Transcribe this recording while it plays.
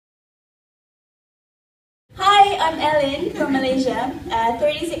I'm Ellyn from Malaysia.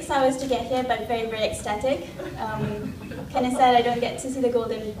 36 hours to get here, but very, very ecstatic. Kind of sad I don't get to see the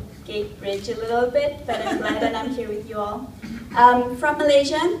Golden Gate Bridge a little bit, but I'm glad that I'm here with you all. From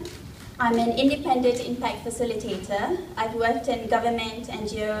Malaysia, I'm an independent impact facilitator. I've worked in government,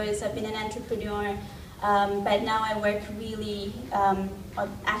 NGOs, I've been an entrepreneur, but now I work really, or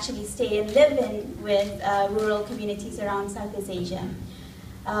actually stay and live in with rural communities around Southeast Asia.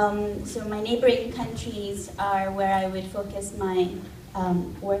 So my neighboring countries are where I would focus my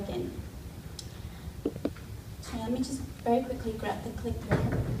work in. So let me just very quickly grab the clicker.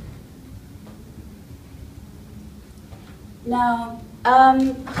 Now,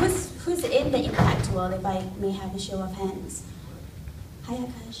 who's in the impact world, if I may have a show of hands? Hi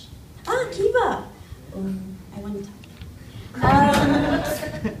Akash. Ah, Kiva! Oh, I want to talk.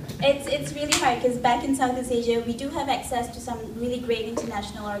 It's really hard because back in Southeast Asia, we do have access to some really great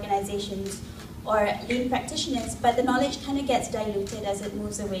international organizations or lean practitioners, but the knowledge kind of gets diluted as it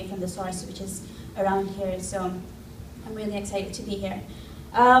moves away from the source, which is around here. So I'm really excited to be here.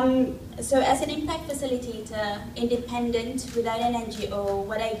 So as an impact facilitator, independent, without an NGO,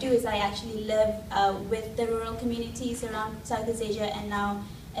 what I do is I actually live with the rural communities around Southeast Asia and now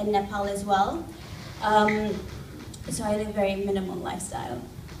in Nepal as well. So I live a very minimal lifestyle.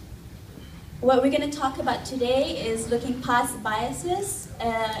 What we're going to talk about today is looking past biases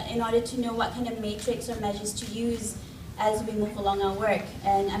in order to know what kind of matrix or measures to use as we move along our work.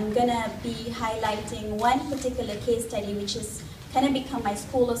 And I'm going to be highlighting one particular case study which has kind of become my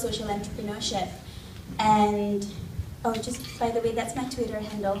school of social entrepreneurship. And, oh, just by the way, that's my Twitter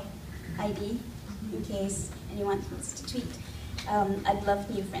handle, ID, in case anyone wants to tweet. I'd love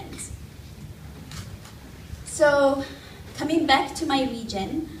new friends. So, coming back to my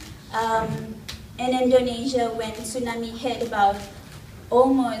region, in Indonesia, when tsunami hit about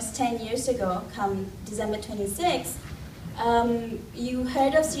almost 10 years ago, come December 26, you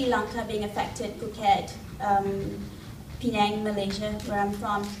heard of Sri Lanka being affected, Phuket, Penang, Malaysia, where I'm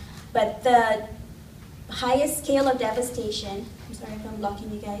from, but the highest scale of devastation, I'm sorry if I'm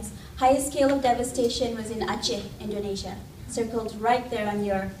blocking you guys, highest scale of devastation was in Aceh, Indonesia, circled right there on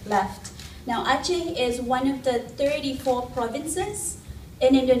your left. Now, Aceh is one of the 34 provinces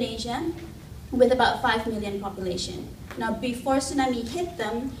in Indonesia with about 5 million population. Now, before tsunami hit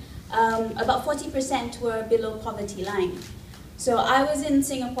them, about 40% were below poverty line. So I was in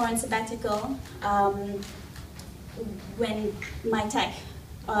Singapore on sabbatical when my tech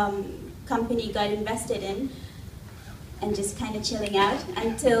company got invested in and just kind of chilling out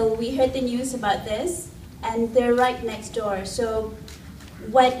until we heard the news about this, and they're right next door. So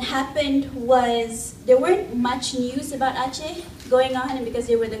what happened was there weren't much news about Aceh going on, and because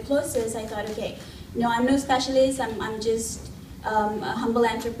they were the closest, I thought, okay, no, I'm no specialist, I'm just a humble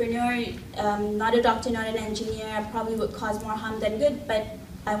entrepreneur, not a doctor, not an engineer. I probably would cause more harm than good, but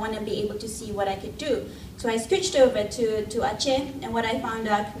I want to be able to see what I could do. So I switched over to Aceh, and what I found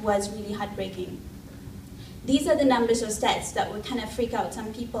out was really heartbreaking. These are the numbers or stats that would kind of freak out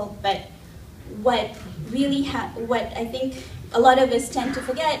some people, but what I think a lot of us tend to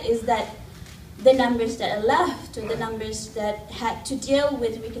forget is that the numbers that are left, or the numbers that had to deal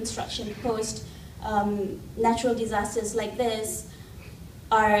with reconstruction post natural disasters like this,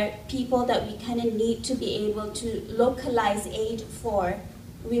 are people that we kind of need to be able to localize aid for.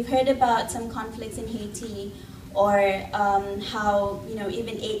 We've heard about some conflicts in Haiti, or how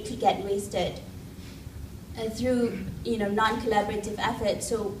even aid could get wasted through non-collaborative efforts.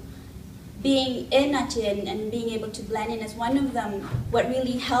 So being in Aceh and being able to blend in as one of them, what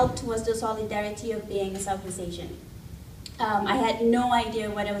really helped was the solidarity of being a Southeast Asian. I had no idea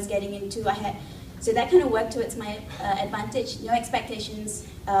what I was getting into. So that kind of worked to my advantage. No expectations,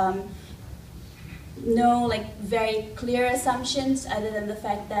 no very clear assumptions other than the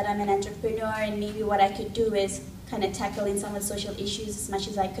fact that I'm an entrepreneur and maybe what I could do is kind of tackle in some of the social issues as much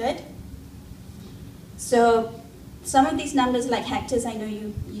as I could. So some of these numbers like hectares, I know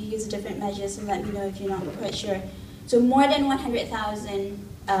you use different measures, so let me know if you're not quite sure. So more than 100,000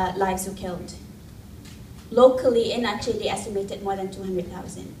 lives were killed. Locally in Aceh, they estimated more than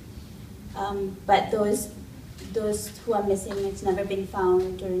 200,000. But those who are missing, it's never been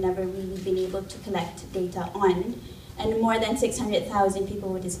found or never really been able to collect data on. And more than 600,000 people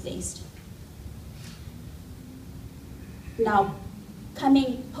were displaced. Now,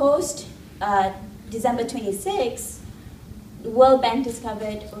 coming post December 26, the World Bank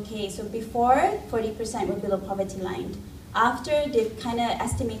discovered, okay, so before 40% were below poverty line. After, they've kind of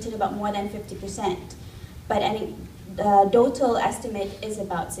estimated about more than 50%. But the total estimate is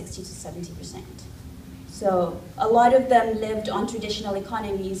about 60 to 70%. So a lot of them lived on traditional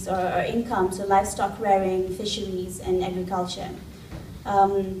economies or income, so livestock rearing, fisheries, and agriculture.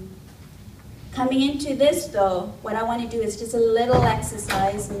 Coming into this though, what I want to do is just a little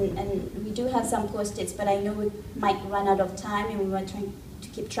exercise, and we do have some post-its, but I know we might run out of time and we want to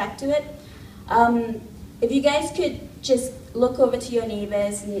keep track to it. If you guys could just look over to your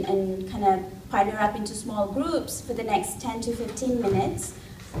neighbors and kind of partner up into small groups for the next 10 to 15 minutes,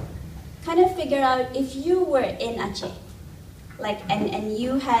 kind of figure out if you were in Aceh, and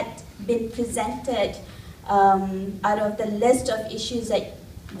you had been presented out of the list of issues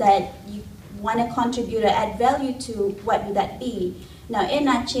that you want to contribute or add value to, what would that be? Now in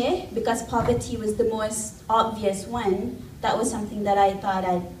Aceh, because poverty was the most obvious one, that was something that I thought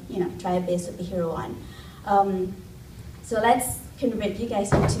I'd try to be a superhero on. So let's convert you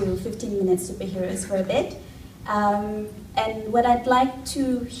guys into 15-minute superheroes for a bit. And what I'd like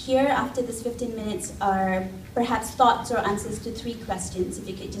to hear after this 15 minutes are perhaps thoughts or answers to 3 questions. If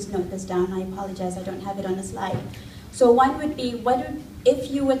you could just note this down. I apologize, I don't have it on the slide. So one would be, if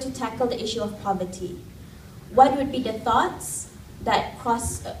you were to tackle the issue of poverty, what would be the thoughts that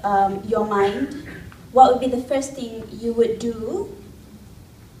cross your mind? What would be the first thing you would do?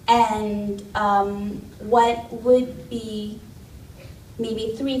 And what would be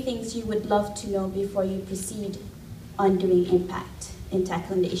maybe 3 things you would love to know before you proceed on doing impact in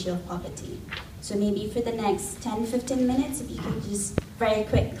tackling the issue of poverty? So maybe for the next 10-15 minutes, if you could just very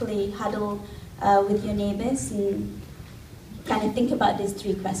quickly huddle with your neighbors and kind of think about these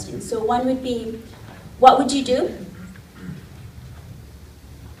 3 questions. So one would be, what would you do?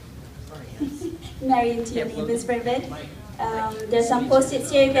 Marry into your neighbors for a bit. There's some post-its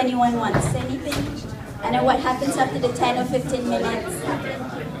here if anyone wants anything. And then what happens after the 10 or 15 minutes?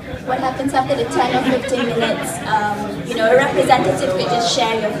 What happens after the 10 or 15 minutes? A representative could just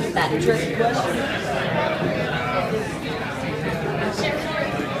share your feedback.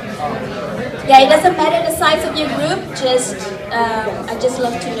 Yeah, it doesn't matter the size of your group, I'd just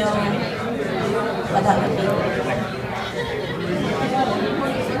love to know what that would be.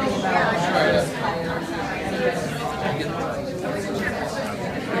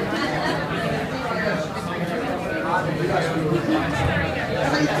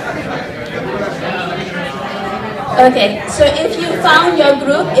 Okay, so if you found your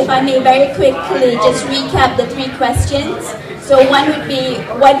group, if I may very quickly just recap the 3 questions. So one would be,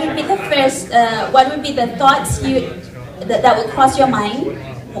 what would be the first, what would be the thoughts that would cross your mind?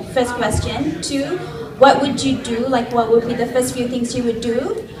 First question. 2, what would you do? What would be the first few things you would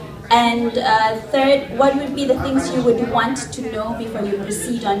do? And 3rd, what would be the things you would want to know before you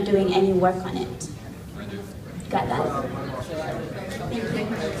proceed on doing any work on it? Got that?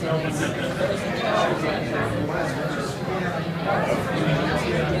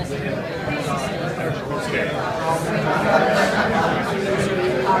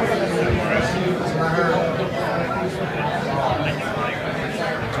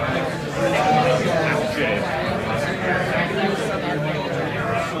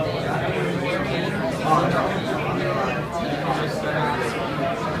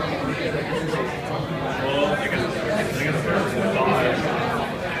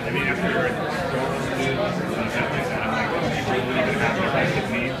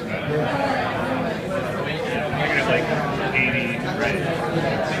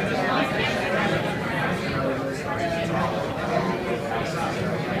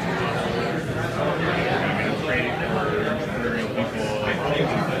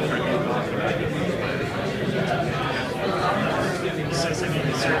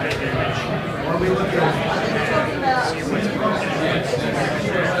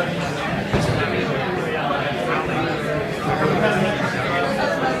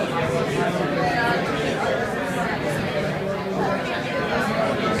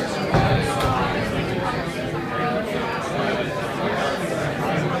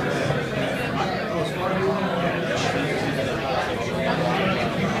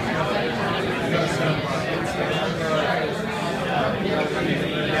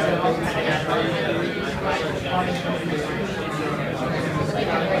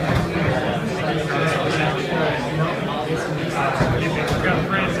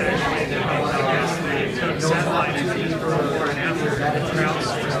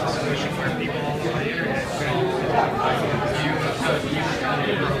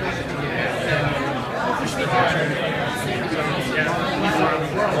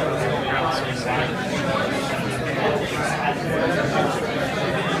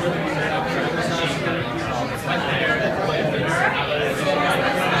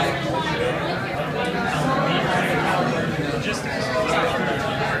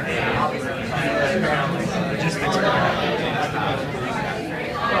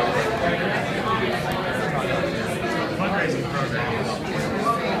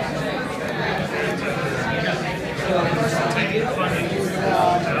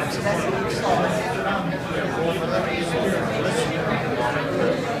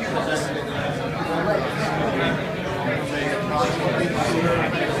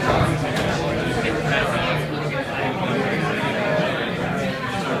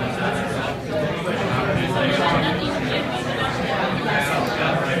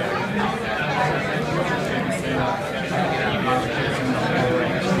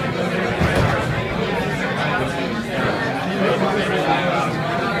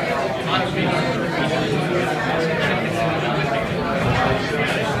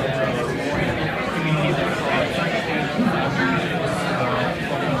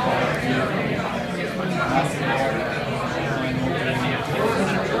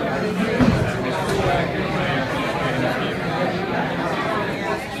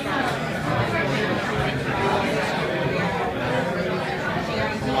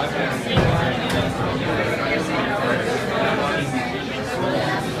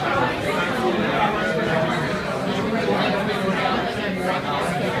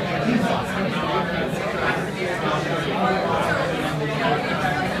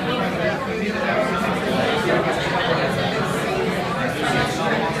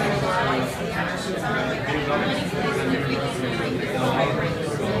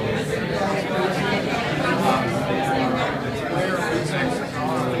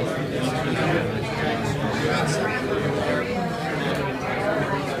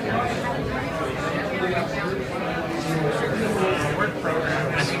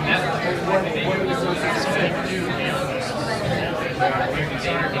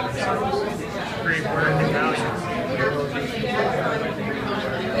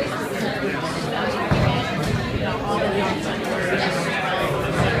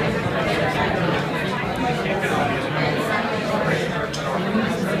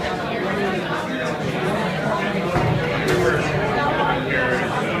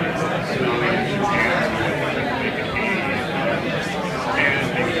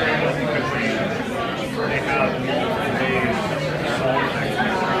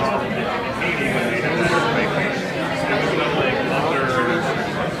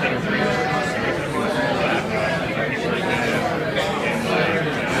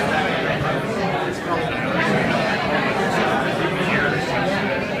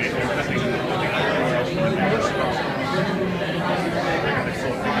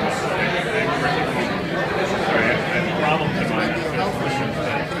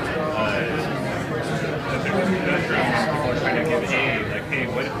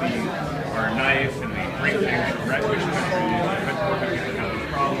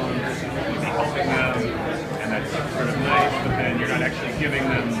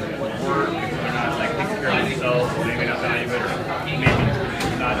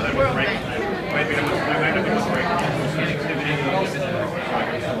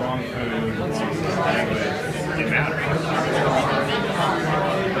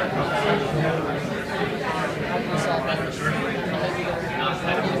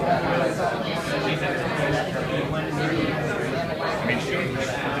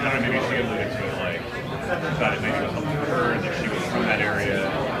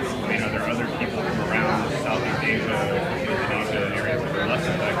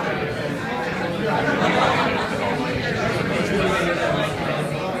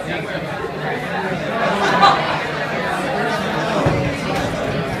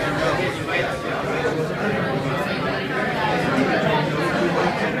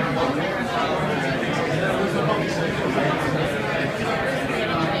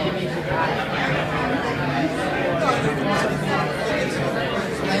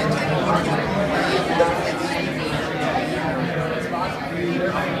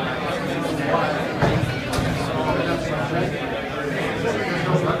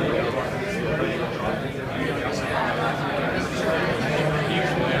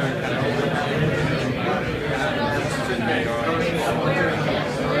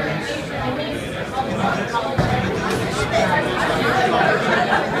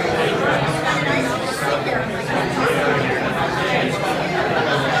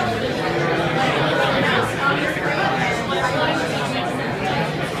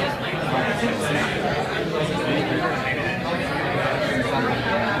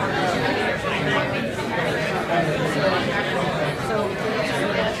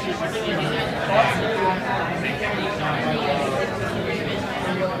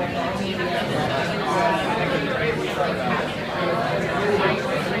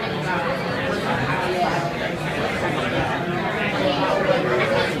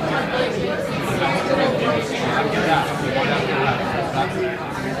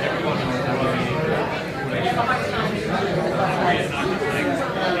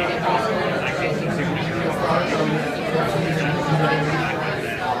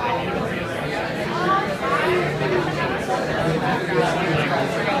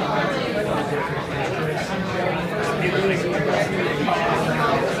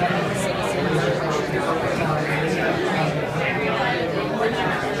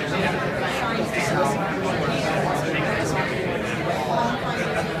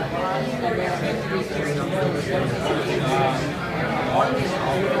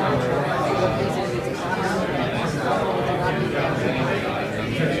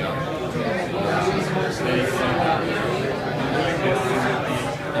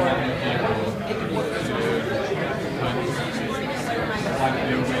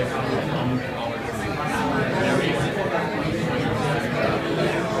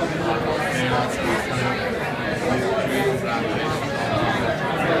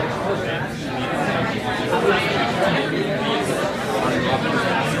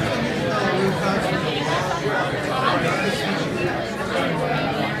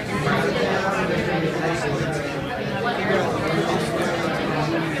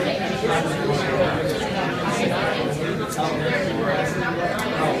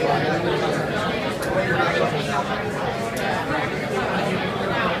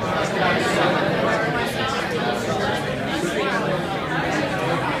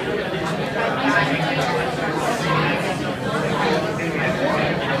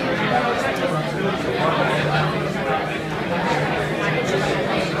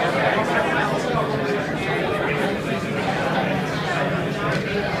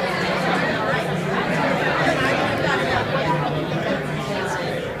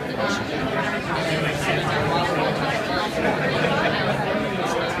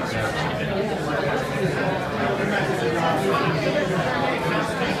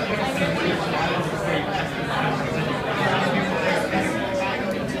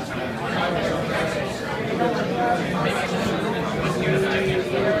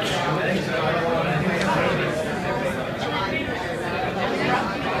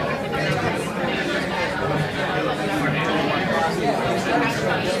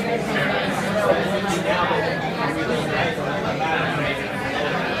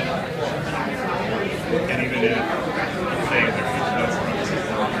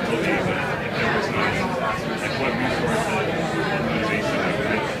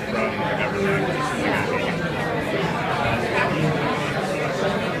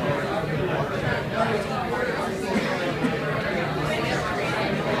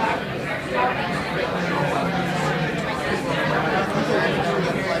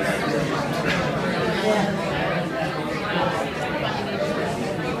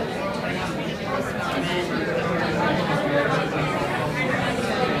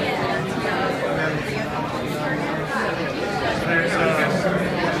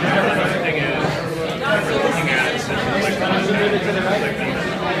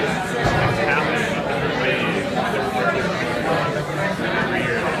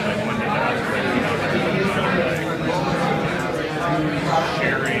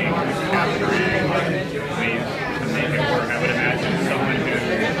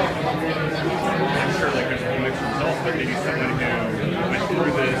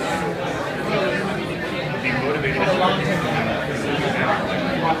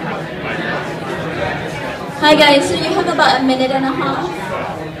 Hi guys, so you have about a minute and a half.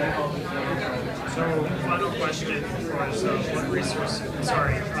 So, final question was what resources,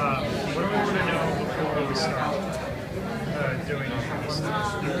 sorry, what do we want to know before we start doing this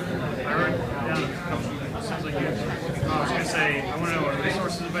stuff? I wrote down a couple, sounds like you, I was going to say, I want to know what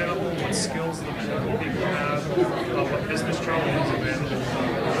resources available, what skills the people have, what business training is available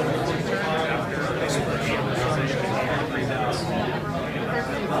after this organization in 3 minutes.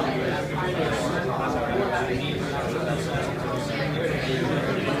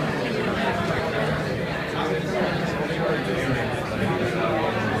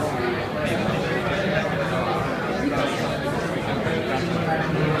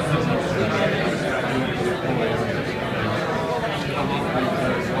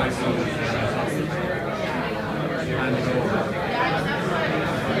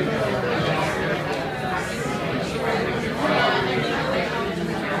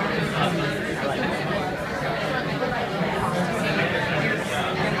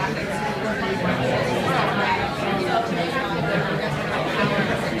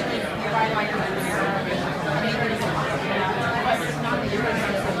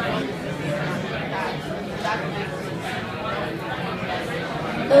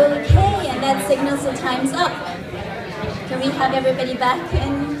 Okay, and that signals the time's up. Can we have everybody back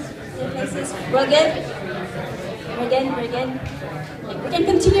in their places? We're good? We're good? We're good? We can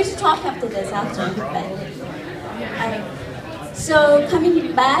continue to talk after this, Alright. So,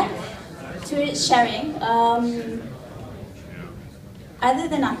 coming back to sharing, other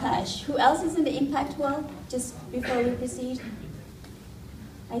than Akash, who else is in the impact world, just before we proceed?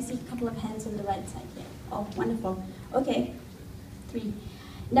 I see a couple of hands on the right side here. Oh, wonderful. Okay, 3.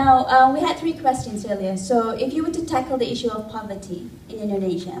 Now, we had 3 questions earlier. So if you were to tackle the issue of poverty in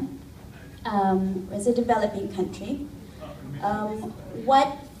Indonesia, as a developing country, what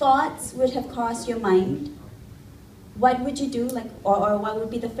thoughts would have crossed your mind? What would you do, or what would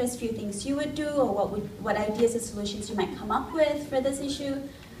be the first few things you would do, or what ideas or solutions you might come up with for this issue?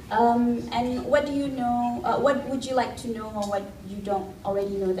 And what do you know, what would you like to know, or what you don't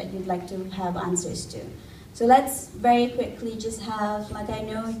already know that you'd like to have answers to? So let's very quickly just have, like I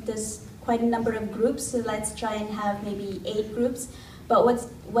know there's quite a number of groups, so let's try and have maybe 8 groups. But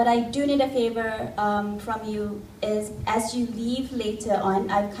what I do need a favor from you is, as you leave later on,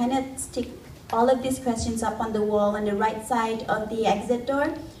 I've kind of stick all of these questions up on the wall on the right side of the exit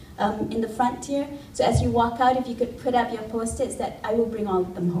door in the front here. So as you walk out, if you could put up your post-its, that I will bring all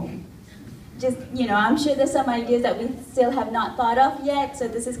of them home. Just, I'm sure there's some ideas that we still have not thought of yet, so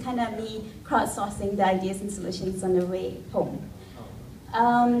this is kind of me crowdsourcing the ideas and solutions on the way home.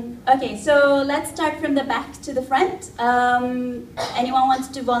 Okay, so let's start from the back to the front. Anyone wants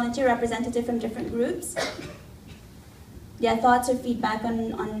to volunteer, representative from different groups? Yeah, thoughts or feedback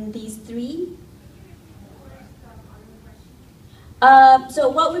on these 3? So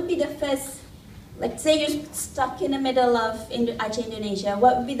what would be the first, like say you're stuck in the middle of Aceh, Indonesia,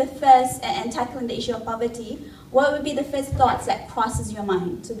 what would be the first, and tackling the issue of poverty, what would be the first thoughts that crosses your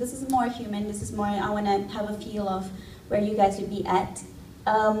mind? So this is more human, this is more, I want to have a feel of where you guys would be at.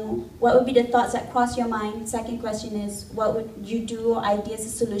 What would be the thoughts that cross your mind? Second question is, what would you do, ideas or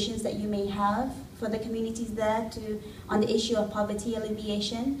solutions that you may have for the communities there on the issue of poverty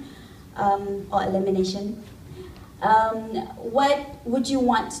alleviation or elimination? What would you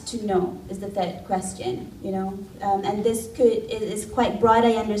want to know is the third question, and this is quite broad,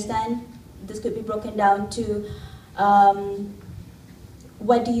 I understand. This could be broken down to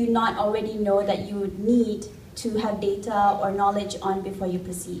what do you not already know that you would need to have data or knowledge on before you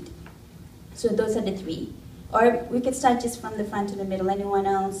proceed. So those are the 3. Or we could start just from the front to the middle. Anyone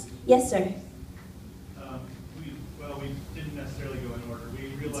else? Yes, sir. We didn't necessarily go in order. We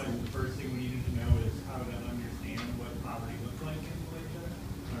realized the first thing we needed to know is how to understand what poverty looks like in Malaysia,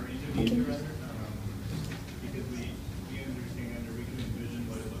 or Indonesia rather, because we understand, or we can envision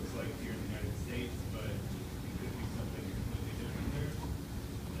what it looks like here in the United States, but it could be something completely different there.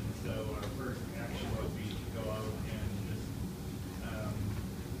 And so our first action would be to go out and just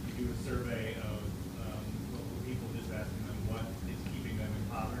do a survey of local people, just asking them what is keeping them in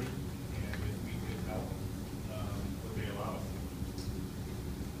poverty, and if we could help. They allow us.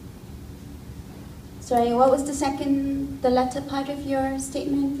 Sorry, what was the latter part of your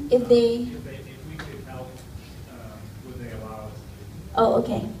statement? If we could help, would they allow us to? Oh,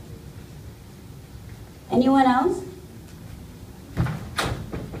 okay. Anyone else?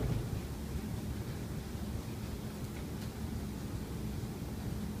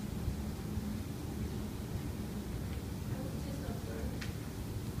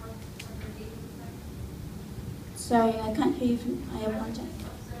 Sorry, I can't hear you. I apologize.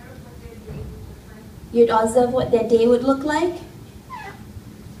 You'd observe what their day would look like.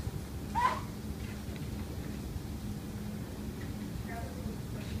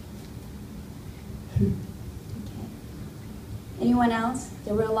 Okay. Anyone else?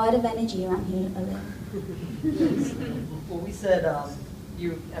 There were a lot of energy around here earlier. Well, we said,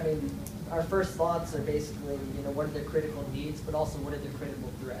 our first thoughts are basically, what are their critical needs, but also what are their critical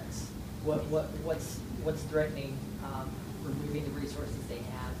threats? What's threatening removing the resources they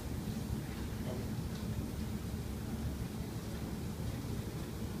have?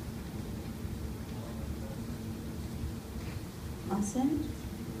 Awesome.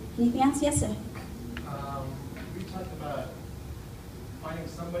 Anything else? Yes, sir. We talked about finding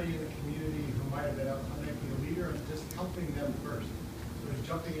somebody in the community who might have been up to be a leader and just helping them first. So it's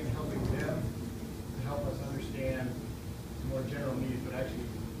jumping in and helping them to help us understand the more general needs, but actually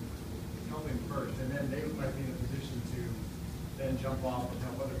helping first. And then they might be in a position to then jump off and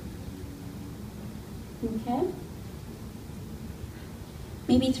help other people. Okay.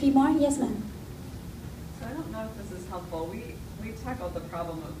 Maybe 3 more? Yes, ma'am. So I don't know if this is helpful. We tackled the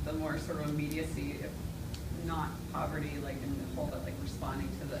problem of the more sort of immediacy, if not poverty, like in the whole, but like responding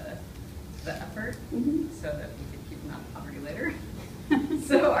to the effort, so that we could keep them out of poverty later.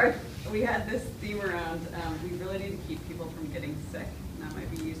 So we had this theme around we really need to keep people from getting sick. And that might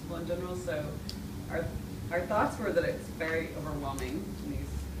be useful in general. So our thoughts were that it's very overwhelming in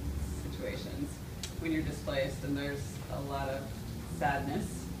these situations when you're displaced and there's a lot of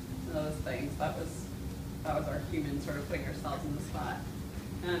sadness and those things. That was our human sort of putting ourselves in the spot.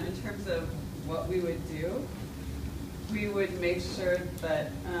 In terms of what we would do, we would make sure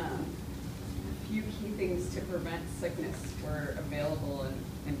that a few key things to prevent sickness were available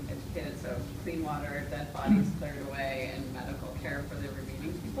and educated. So clean water, dead bodies cleared away, and medical care for the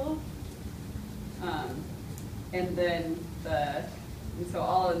remaining people. And so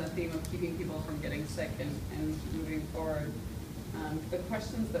all in the theme of keeping people from getting sick and moving forward. The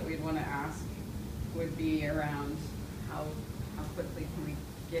questions that we'd want to ask would be around how quickly can we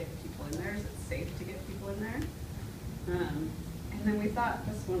get people in there? Is it safe to get people in there? And then we thought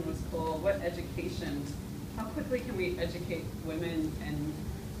this one was cool. What education? How quickly can we educate women and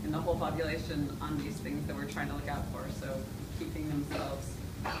the whole population on these things that we're trying to look out for? So keeping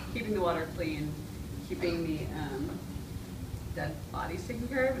the water clean, keeping the dead bodies taken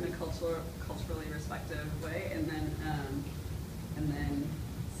care of in a culturally respective way, and then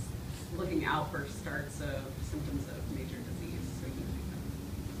looking out for starts of symptoms of major disease. So we can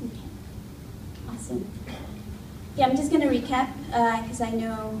Okay. Awesome. Yeah, I'm just going to recap because I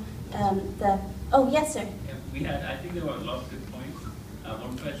know oh, yes, sir. Yeah, I think there were a lot of good points.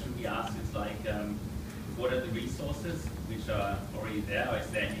 One question we asked is what are the resources which are already there, or is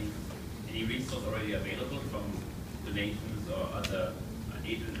there any resource already available from donations or other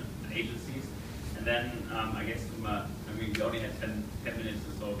agencies? And then I guess we only had 10 minutes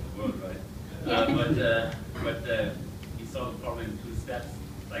to solve the world, right? But we solved the problem in 2 steps.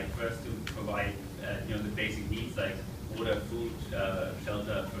 Like first to provide the basic needs like water, food,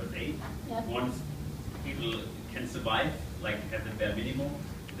 shelter, first aid. Yep. Once people can survive, like have the bare minimum,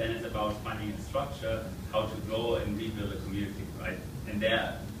 then it's about finding a structure, how to grow and rebuild a community, right? And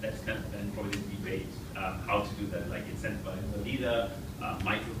that's kind of then probably the debate, how to do that, like incentivize the leader,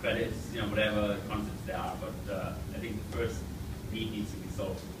 microcredits, whatever concepts there are. But I think the first need needs to be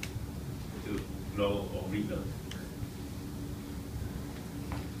solved to grow or rebuild.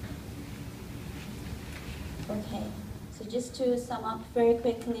 Okay, so just to sum up very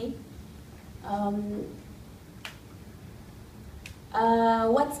quickly,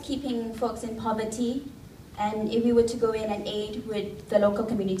 what's keeping folks in poverty? And if we were to go in and aid, would the local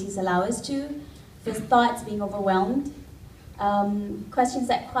communities allow us to? First thoughts, being overwhelmed. Questions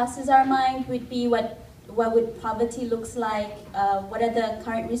that crosses our mind would be what would poverty looks like? What are the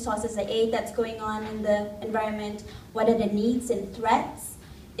current resources, the aid that's going on in the environment? What are the needs and threats?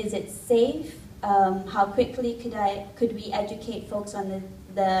 Is it safe? How quickly could we educate folks on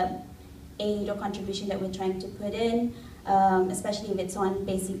the aid or contribution that we're trying to put in, especially if it's on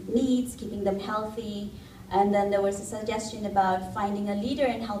basic needs, keeping them healthy. And then there was a suggestion about finding a leader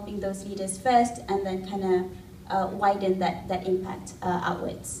and helping those leaders first, and then kind of widen that impact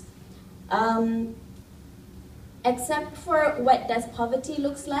outwards. Except for what does poverty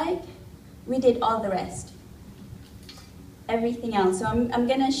looks like, we did all the rest. Everything else. So I'm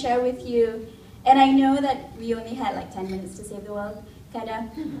going to share with you, and I know that we only had like 10 minutes to save the world, kind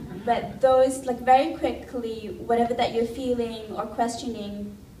of, but those, like very quickly, whatever that you're feeling or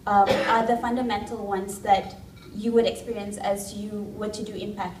questioning are the fundamental ones that you would experience as you were to do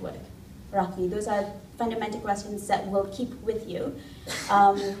impact work, roughly. Those are fundamental questions that will keep with you.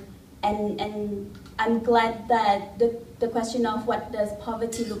 And I'm glad that the question of what does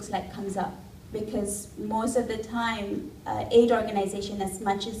poverty looks like comes up, because most of the time, aid organization, as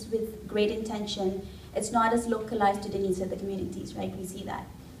much as with great intention, it's not as localized to the needs of the communities, right? We see that.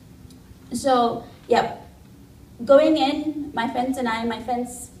 So, yeah, going in, my friends and I,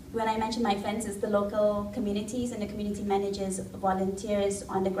 when I mention my friends, is the local communities and the community managers, volunteers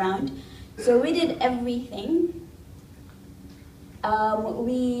on the ground. So we did everything.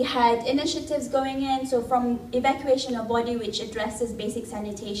 We had initiatives going in, so from evacuation of body, which addresses basic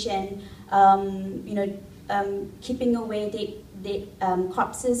sanitation, keeping away the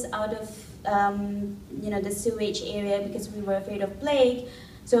corpses out of the sewage area because we were afraid of plague.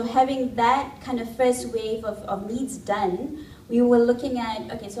 So having that kind of first wave of needs done, we were looking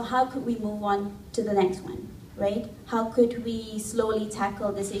at, okay, so how could we move on to the next one, right? How could we slowly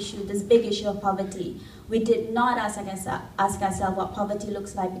tackle this issue, this big issue of poverty? We did not ask ourselves what poverty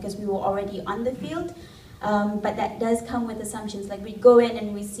looks like because we were already on the field, but that does come with assumptions. Like we go in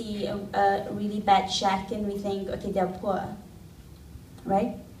and we see a really bad shack and we think, okay, they're poor,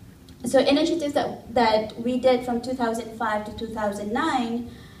 right? So initiatives that we did from 2005 to 2009,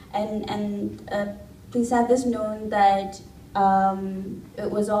 and please have this known that it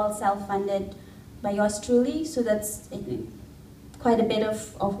was all self-funded by yours truly, so that's quite a bit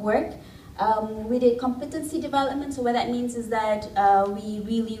of work. We did competency development, so what that means is that we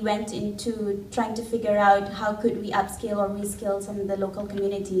really went into trying to figure out how could we upskill or reskill some of the local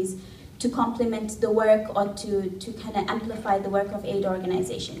communities to complement the work or to kind of amplify the work of aid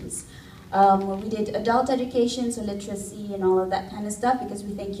organizations. We did adult education, so literacy and all of that kind of stuff, because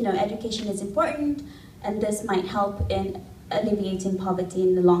we think, education is important and this might help in alleviating poverty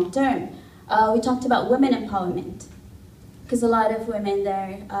in the long term. We talked about women empowerment, because a lot of women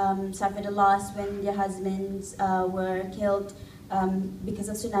there suffered a loss when their husbands were killed because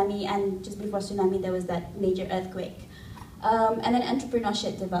of tsunami, and just before tsunami there was that major earthquake. And then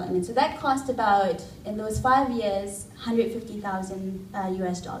entrepreneurship development. So that cost about, in those 5 years, $150,000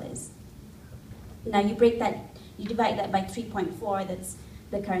 US. Now you divide that by 3.4, that's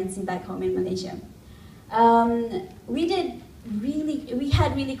the currency back home in Malaysia. We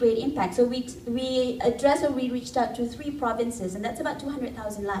had really great impact. So we addressed, or we reached out to 3 provinces, and that's about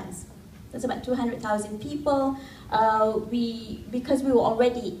 200,000 lives. That's about 200,000 people. Because we were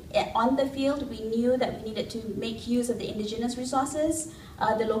already on the field, we knew that we needed to make use of the indigenous resources,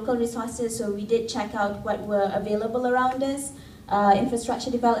 the local resources, so we did check out what were available around us.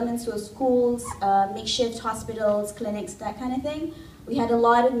 Infrastructure development, so schools, makeshift hospitals, clinics, that kind of thing. We had a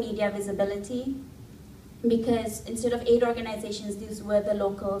lot of media visibility, because instead of aid organizations, these were the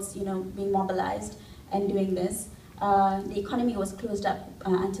locals, being mobilized and doing this. The economy was closed up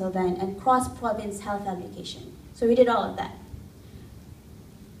until then, and cross-province health education. So we did all of that.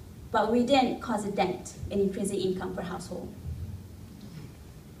 But we didn't cause a dent in increasing income per household.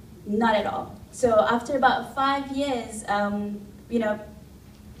 Not at all. So after about 5 years,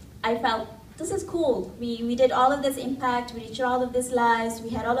 I felt, this is cool. We did all of this impact, we reached all of this lives, we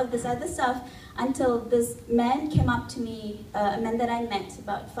had all of this other stuff, until this man came up to me, a man that I met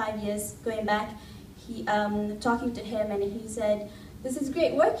about 5 years going back, talking to him, and he said, this is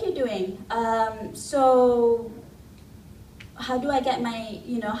great work you're doing. So how do I get my,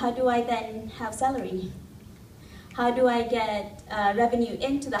 how do I then have salary? How do I get revenue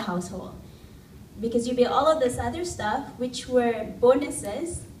into the household? Because you build all of this other stuff, which were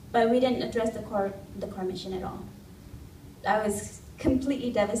bonuses, but we didn't address the core mission at all. I was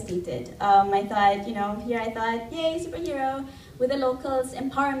completely devastated. I thought, here I thought, yay, superhero, with the locals,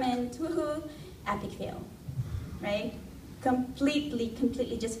 empowerment, woohoo, epic fail, right? Completely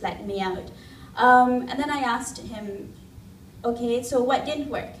just flattened me out. And then I asked him, okay, so what didn't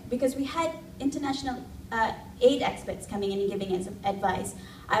work? Because we had international aid experts coming in and giving us advice.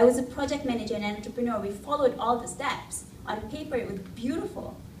 I was a project manager and entrepreneur. We followed all the steps. On paper, it was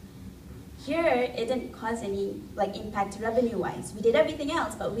beautiful. Here, it didn't cause any impact revenue-wise. We did everything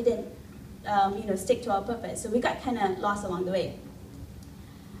else, but we didn't, stick to our purpose. So we got kind of lost along the way.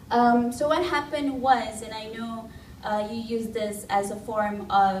 So what happened was, and I know you used this as a form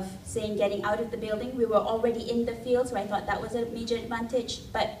of saying getting out of the building. We were already in the field, so I thought that was a major advantage.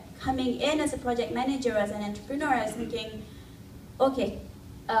 But coming in as a project manager, as an entrepreneur, I was thinking, okay,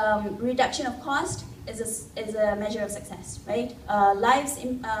 reduction of cost is a measure of success, right?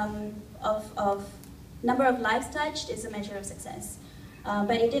 Number of lives touched is a measure of success.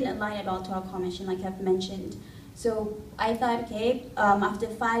 But it didn't align at all to our core mission, like I've mentioned. So I thought, okay, after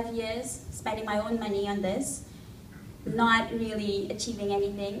 5 years spending my own money on this, not really achieving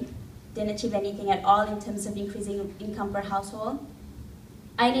anything, didn't achieve anything at all in terms of increasing income per household,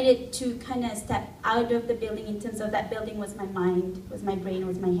 I needed to kind of step out of the building in terms of that building was my mind, was my brain,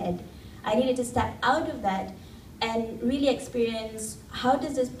 was my head. I needed to step out of that and really experience how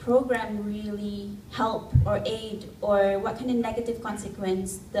does this program really help or aid, or what kind of negative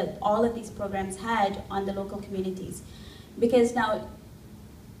consequence that all of these programs had on the local communities. Because now,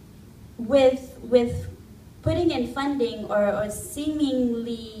 with putting in funding or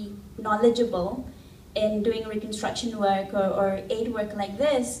seemingly knowledgeable in doing reconstruction work or aid work like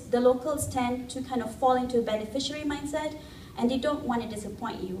this, the locals tend to kind of fall into a beneficiary mindset, and they don't want to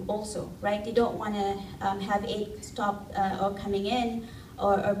disappoint you also, right? They don't want to have aid stop or coming in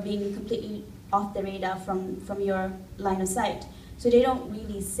or being completely off the radar from your line of sight. So they don't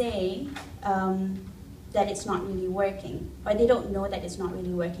really say that it's not really working, or they don't know that it's not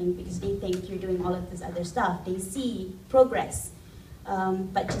really working because they think you're doing all of this other stuff. They see progress,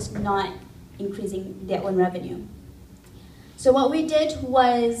 but just not increasing their own revenue. So what we did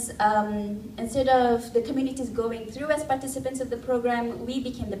was, instead of the communities going through as participants of the program, we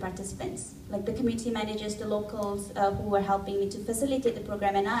became the participants. Like the community managers, the locals who were helping me to facilitate the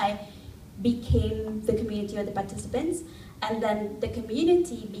program, and I became the community or the participants. And then the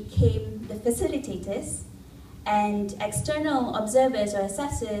community became the facilitators, and external observers or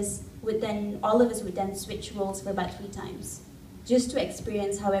assessors would then, all of us would then switch roles for about 3 times, just to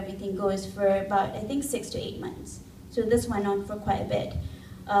experience how everything goes for about, I think, 6 to 8 months. So this went on for quite a bit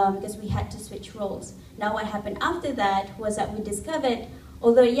because we had to switch roles. Now what happened after that was that we discovered,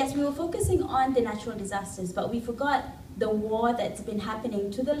 although yes, we were focusing on the natural disasters, but we forgot the war that's been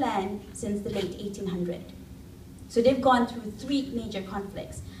happening to the land since the late 1800s. So they've gone through 3 major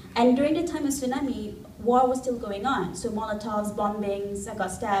conflicts. And during the time of tsunami, war was still going on. So Molotovs, bombings, I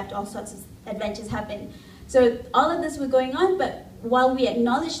got stabbed, all sorts of adventures happened. So all of this was going on, but while we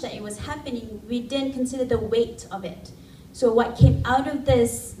acknowledged that it was happening, we didn't consider the weight of it. So what came out of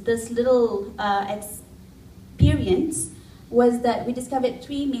this little experience was that we discovered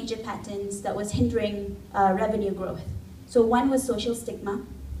 3 major patterns that was hindering revenue growth. So one was social stigma,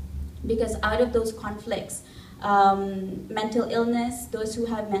 because out of those conflicts, mental illness, those who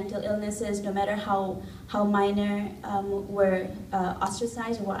have mental illnesses, no matter how minor, were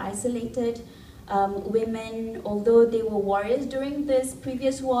ostracized or were isolated. Women, although they were warriors during these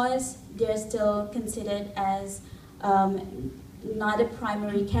previous wars, they're still considered as not a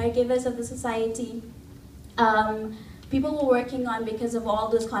primary caregivers of the society. People were working on, because of all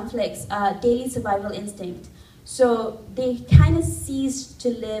those conflicts, daily survival instinct. So they kind of ceased to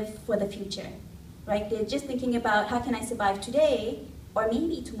live for the future, right? They're just thinking about how can I survive today or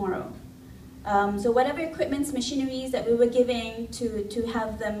maybe tomorrow. So whatever equipments, machineries that we were giving to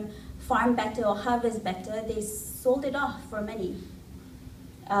have them farm better or harvest better, they sold it off for money.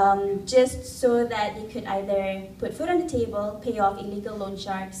 Just so that they could either put food on the table, pay off illegal loan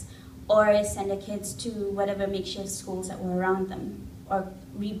sharks, or send their kids to whatever makeshift schools that were around them, or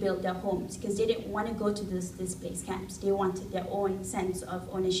rebuild their homes, because they didn't want to go to these displaced camps. They wanted their own sense of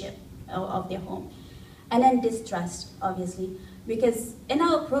ownership of their home. And then distrust, obviously, because in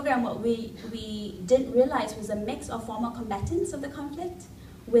our program, what we didn't realize was a mix of former combatants of the conflict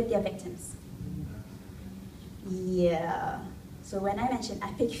with their victims. Yeah. So when I mentioned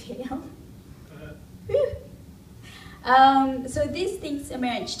epic fail, so these things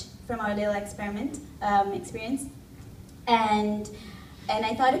emerged from our little experiment experience, and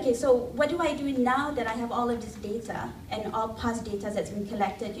I thought, okay, so what do I do now that I have all of this data and all past data that's been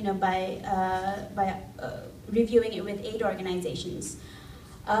collected, you know, by reviewing it with aid organizations?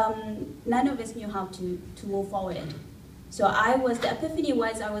 None of us knew how to move forward. So the epiphany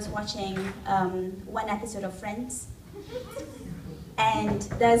was I was watching one episode of Friends. And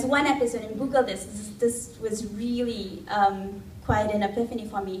there's one episode, and Google this was really quite an epiphany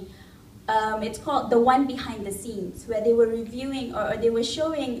for me. It's called The One Behind the Scenes, where they were reviewing, or they were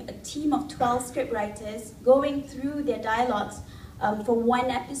showing a team of 12 script writers going through their dialogues for one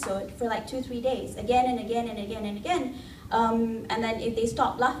episode for like 2-3 days, again and again and again and again. And then if they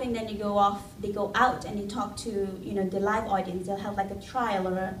stop laughing, then they go out and they talk to, you know, the live audience. They'll have like a trial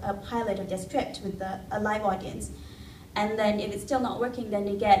or a pilot of their script with a live audience. And then if it's still not working, then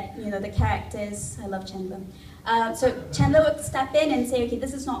they get, you know, the characters. I love Chandler. So Chandler would step in and say, okay,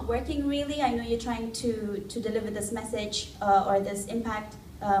 this is not working really. I know you're trying to deliver this message or this impact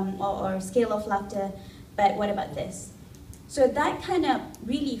or scale of laughter, but what about this? So that kind of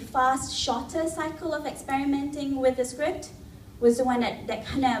really fast, shorter cycle of experimenting with the script was the one that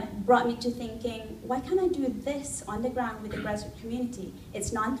kind of brought me to thinking, why can't I do this on the ground with the grassroots community?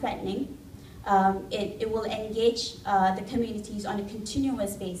 It's non-threatening. it will engage the communities on a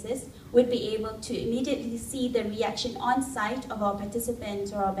continuous basis, would be able to immediately see the reaction on site of our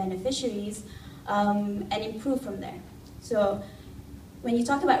participants or our beneficiaries and improve from there. So when you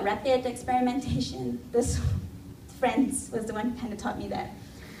talk about rapid experimentation, this Friends was the one who kind of taught me that.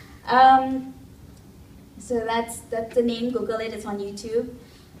 So that's the name, Google it, it's on YouTube.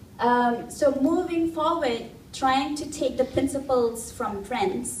 So moving forward, trying to take the principles from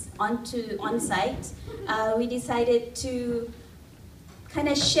Friends onto on-site, we decided to kind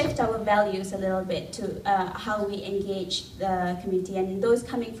of shift our values a little bit to how we engage the community. And those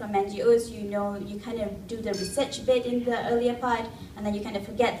coming from NGOs, you know, you kind of do the research bit in the earlier part, and then you kind of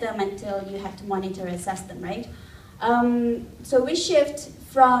forget them until you have to monitor and assess them, right? So we shift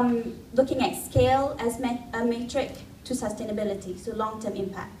from looking at scale as a metric to sustainability, so long-term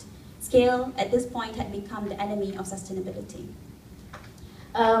impact. Scale, at this point, had become the enemy of sustainability.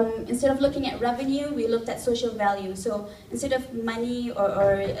 Instead of looking at revenue, we looked at social value. So instead of money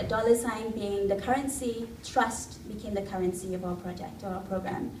or a dollar sign being the currency, trust became the currency of our project or our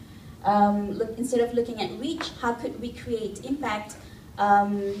program. Instead of looking at reach, how could we create impact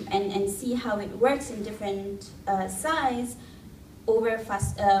and see how it works in different size over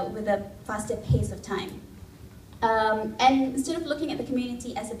with a faster pace of time. And instead of looking at the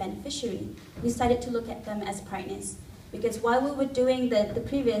community as a beneficiary, we started to look at them as partners. Because while we were doing the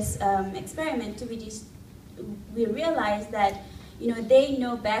previous experiment, we realized that, you know, they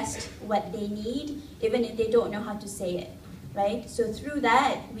know best what they need, even if they don't know how to say it, right? So through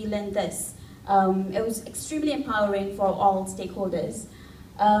that, we learned this. It was extremely empowering for all stakeholders.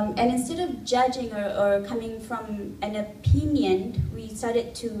 And instead of judging or coming from an opinion, we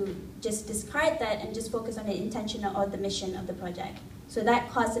started to just discard that and just focus on the intention or the mission of the project. So that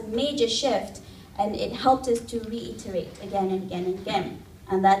caused a major shift, and it helped us to reiterate again and again and again.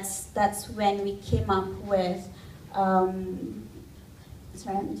 And that's when we came up with, sorry,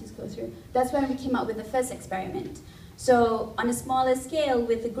 let me just go through. That's when we came up with the first experiment. So on a smaller scale,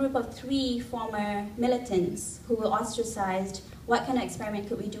 with a group of 3 former militants who were ostracized, what kind of experiment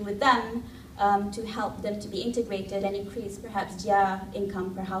could we do with them to help them to be integrated and increase perhaps their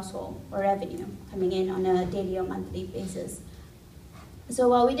income per household or revenue coming in on a daily or monthly basis? So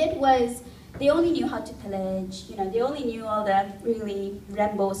what we did was, they only knew how to pillage, you know, they only knew all the really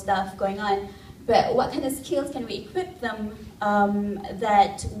Rambo stuff going on, but what kind of skills can we equip them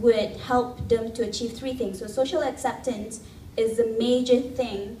that would help them to achieve 3 things? So social acceptance is a major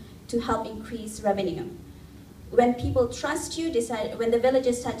thing to help increase revenue. When people trust you, when the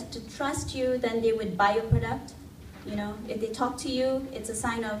villagers started to trust you, then they would buy your product. You know, if they talk to you, it's a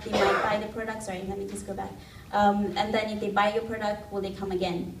sign of they might buy the product. Sorry, let me just go back. And then if they buy your product, will they come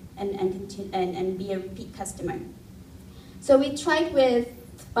again and be a repeat customer? So we tried with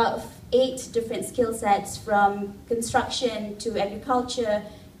about 8 different skill sets, from construction to agriculture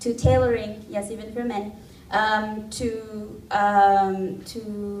to tailoring, yes, even for men,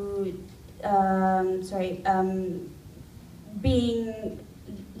 being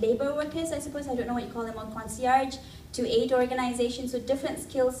labor workers, I suppose, I don't know what you call them, or concierge, to aid organizations, so different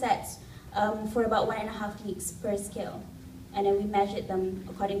skill sets for about 1.5 weeks per skill. And then we measured them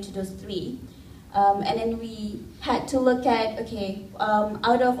according to those 3. And then we had to look at, okay,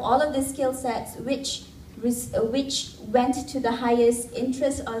 out of all of the skill sets, which went to the highest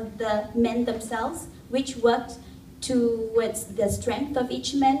interest of the men themselves, which worked towards the strength of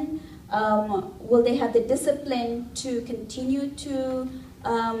each man. Will they have the discipline to continue to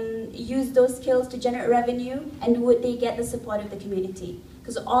use those skills to generate revenue, and would they get the support of the community?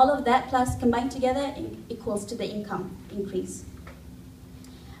 Because all of that plus combined together equals to the income increase.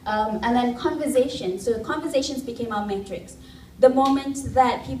 And then conversations. So conversations became our matrix. The moment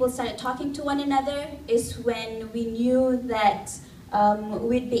that people started talking to one another is when we knew that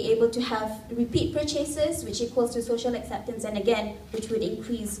we'd be able to have repeat purchases, which equals to social acceptance, and again, which would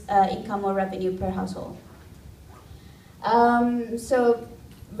increase income or revenue per household. So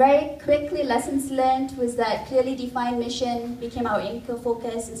very quickly, lessons learned was that clearly defined mission became our anchor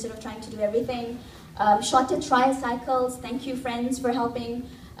focus instead of trying to do everything. Shorter trial cycles, thank you friends for helping.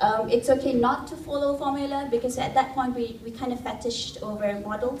 It's okay not to follow formula, because at that point we kind of fetished over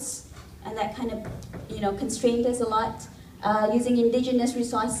models, and that kind of, you know, constrained us a lot. Using indigenous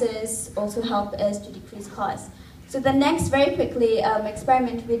resources also helped us to decrease costs. So the next, very quickly,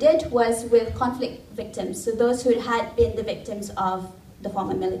 experiment we did was with conflict victims, so those who had been the victims of the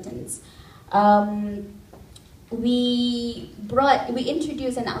former militants. We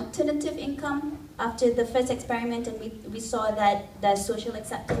introduced an alternative income after the first experiment, and we saw that there's social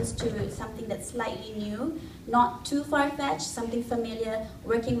acceptance to something that's slightly new, not too far-fetched, something familiar,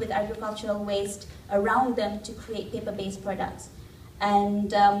 working with agricultural waste around them to create paper-based products.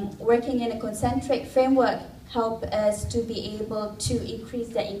 And working in a concentric framework helped us to be able to increase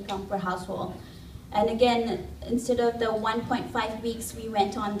the income per household. And again, instead of the 1.5 weeks, we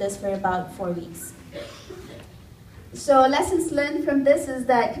went on this for about 4 weeks. So lessons learned from this is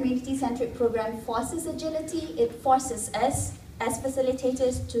that community-centric program forces agility. It forces us as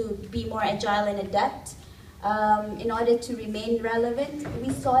facilitators to be more agile and adept in order to remain relevant.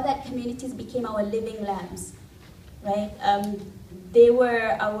 We saw that communities became our living labs, right? They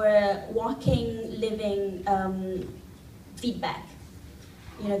were our walking, living feedback,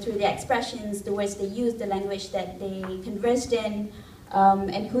 you know, through their expressions, the words they used, the language that they conversed in,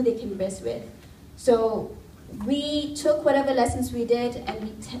 and who they conversed with. So we took whatever lessons we did,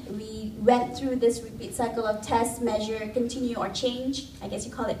 and we went through this repeat cycle of test, measure, continue, or change. I guess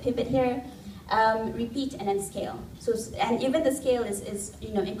you call it pivot here. Repeat and then scale. So, and even the scale is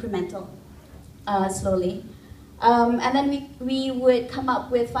you know, incremental, slowly. And then we would come up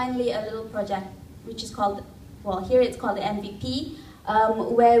with finally a little project, which is called, well, here it's called the MVP,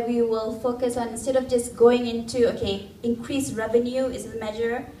 where we will focus on, instead of just going into, okay, increased revenue is the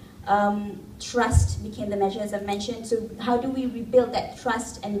measure, trust became the measure, as I've mentioned. So how do we rebuild that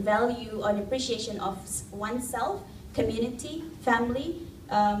trust and value and appreciation of oneself, community, family,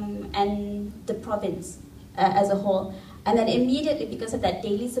 and the province as a whole? And then immediately, because of that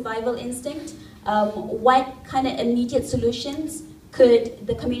daily survival instinct, what kind of immediate solutions could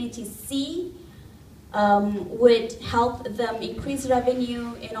the community see would help them increase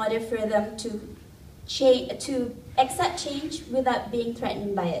revenue in order for them to accept change without being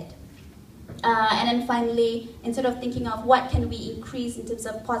threatened by it. And then finally, instead of thinking of what can we increase in terms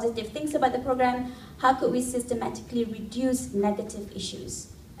of positive things about the program, how could we systematically reduce negative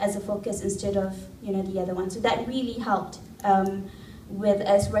issues as a focus instead of, you know, the other one. So that really helped with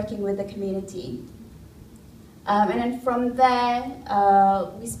us working with the community. And then from there,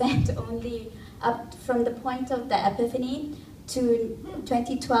 we spent only up from the point of the epiphany to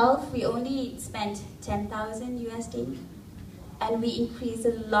 2012, we only spent 10,000 USD, and we increased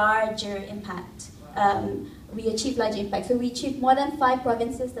a larger impact. We achieved larger impact. So we achieved more than 5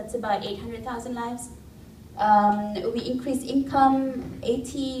 provinces, that's about 800,000 lives. We increased income,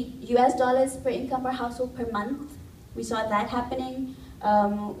 $80 per income per household per month. We saw that happening.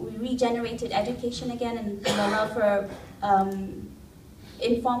 We regenerated education again and allowed for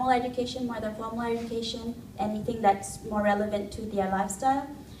informal education more than formal education, anything that's more relevant to their lifestyle.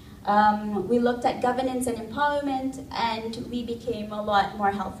 We looked at governance and empowerment, and we became a lot more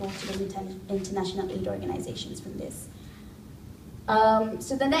helpful to the international aid organizations from this.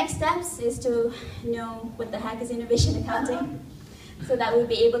 So the next steps is to know what the heck is innovation accounting, so that we'll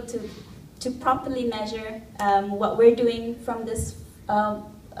be able to properly measure what we're doing from this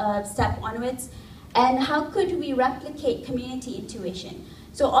step onwards, and how could we replicate community intuition.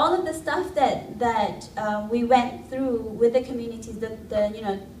 So all of the stuff that we went through with the communities, the you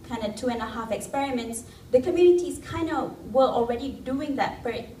know, kind of 2.5 experiments, the communities kind of were already doing that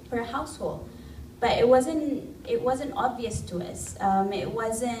per household, but it wasn't obvious to us.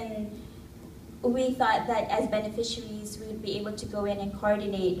 We thought that as beneficiaries we would be able to go in and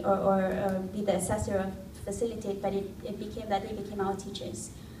coordinate or be the assessor or facilitate, but it became that they became our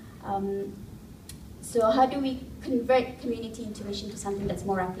teachers. So how do we convert community intuition to something that's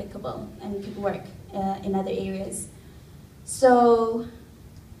more applicable and could work in other areas? So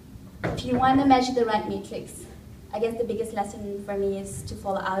if you want to measure the right matrix, I guess the biggest lesson for me is to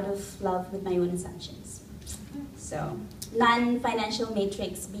fall out of love with my own assumptions. So non-financial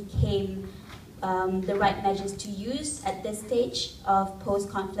matrix became the right measures to use at this stage of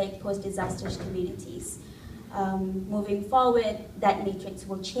post-conflict, post-disasters communities. Moving forward, that matrix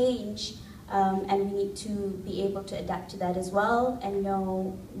will change, and we need to be able to adapt to that as well, and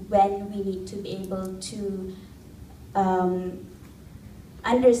know when we need to be able to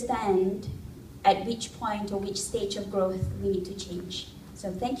understand at which point or which stage of growth we need to change.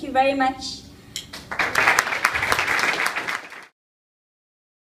 So thank you very much.